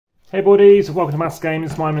Hey buddies, welcome to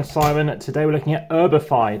AmassGames. My name is Simon. Today we're looking at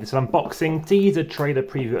Urbify. This is an unboxing, teaser, trailer,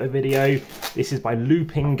 preview video. This is by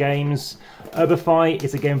Looping Games. Urbify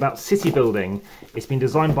is a game about city building. It's been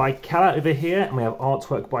designed by Kala over here, and we have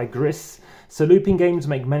artwork by Gris. So Looping Games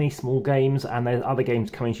make many small games, and there's other games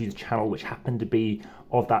coming to the channel which happen to be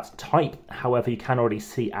of that type. However, you can already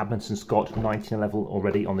see Admonds and Scott 19 level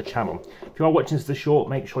already on the channel. If you are watching this as a short,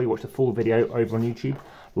 make sure you watch the full video over on YouTube.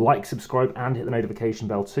 Like, subscribe, and hit the notification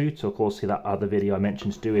bell too to, of course, see that other video I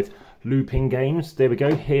mentioned to do with Looping Games. There we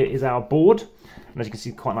go. Here is our board. And as you can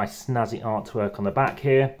see, quite nice snazzy artwork on the back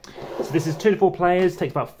here. So this is 2 to 4 players.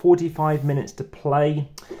 Takes about 45 minutes to play.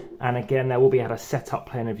 And again, there will be a setup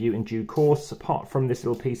play and review in due course. Apart from this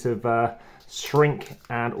little piece of shrink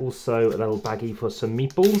and also a little baggie for some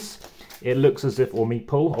meeples. It looks as if, or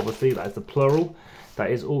meeple, obviously, that is the plural. That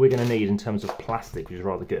is all we're going to need in terms of plastic, which is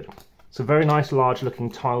rather good. So very nice large looking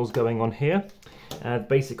tiles going on here.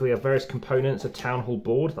 Basically we have various components, a town hall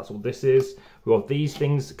board, that's what this is. We've got these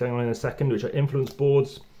things going on in a second, which are influence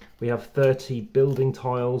boards. We have 30 building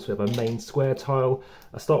tiles, we have a main square tile,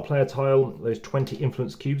 a start player tile, those 20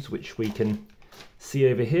 influence cubes, which we can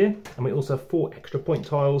see over here. And we also have 4 extra point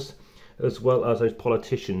tiles, as well as those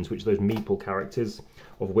politicians, which are those meeple characters,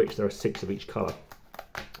 of which there are 6 of each colour.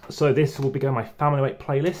 So this will be going on my family weight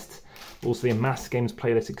playlist, also the AmassGames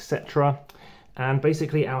playlist, etc. And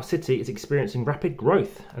basically our city is experiencing rapid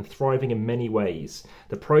growth and thriving in many ways.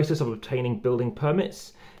 The process of obtaining building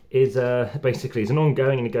permits is basically an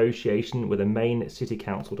ongoing negotiation with the main city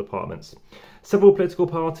council departments. Several political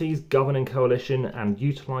parties govern in coalition and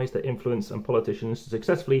utilise their influence and politicians to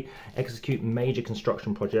successfully execute major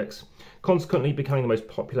construction projects, consequently becoming the most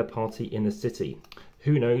popular party in the city.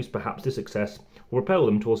 Who knows, perhaps this success will propel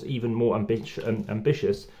them towards even more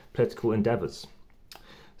ambitious political endeavours.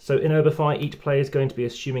 So in Urbify, each player is going to be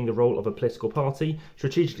assuming the role of a political party,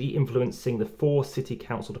 strategically influencing the 4 city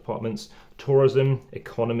council departments: tourism,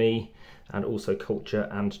 economy, and also culture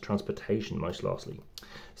and transportation, most lastly.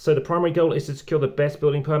 So the primary goal is to secure the best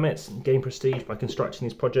building permits, gain prestige by constructing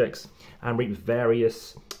these projects, and reap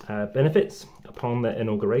various benefits upon their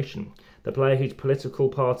inauguration. The player whose political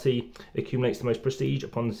party accumulates the most prestige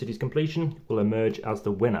upon the city's completion will emerge as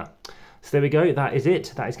the winner. So there we go, that is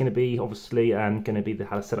it. That is going to be obviously going to be the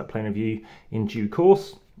how to set up play and review in due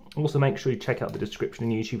course. Also make sure you check out the description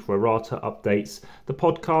on YouTube for errata updates, the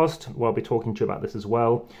podcast, where I'll be talking to you about this as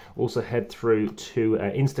well. Also head through to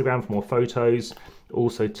Instagram for more photos,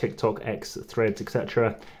 also TikTok, X, Threads,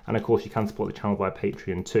 etc. And of course you can support the channel via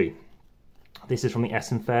Patreon too. This is from the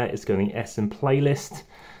Essen Fair, it's going to the Essen playlist.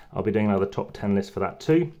 I'll be doing another top 10 list for that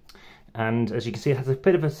too. And as you can see, it has a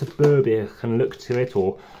bit of a suburban look to it,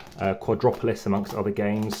 or quadropolis amongst other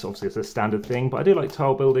games. Obviously it's a standard thing, but I do like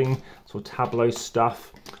tile building, sort of tableau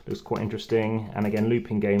stuff. Looks quite interesting. And again,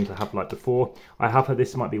 Looping Games I have liked before. I have heard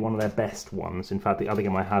this might be one of their best ones. In fact, the other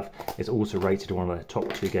game I have is also rated one of their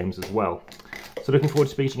top 2 games as well. So looking forward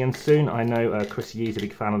to speaking again soon. I know Chris Yee is a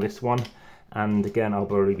big fan of this one. And again, I'll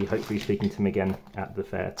probably be hopefully speaking to him again at the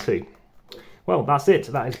fair too. Well, that's it.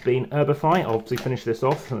 That has been Urbify. I'll obviously finish this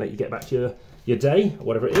off and let you get back to your day, or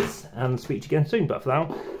whatever it is, and speak to you again soon. But for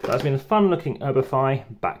now, that has been a fun looking Urbify.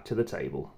 Back to the table.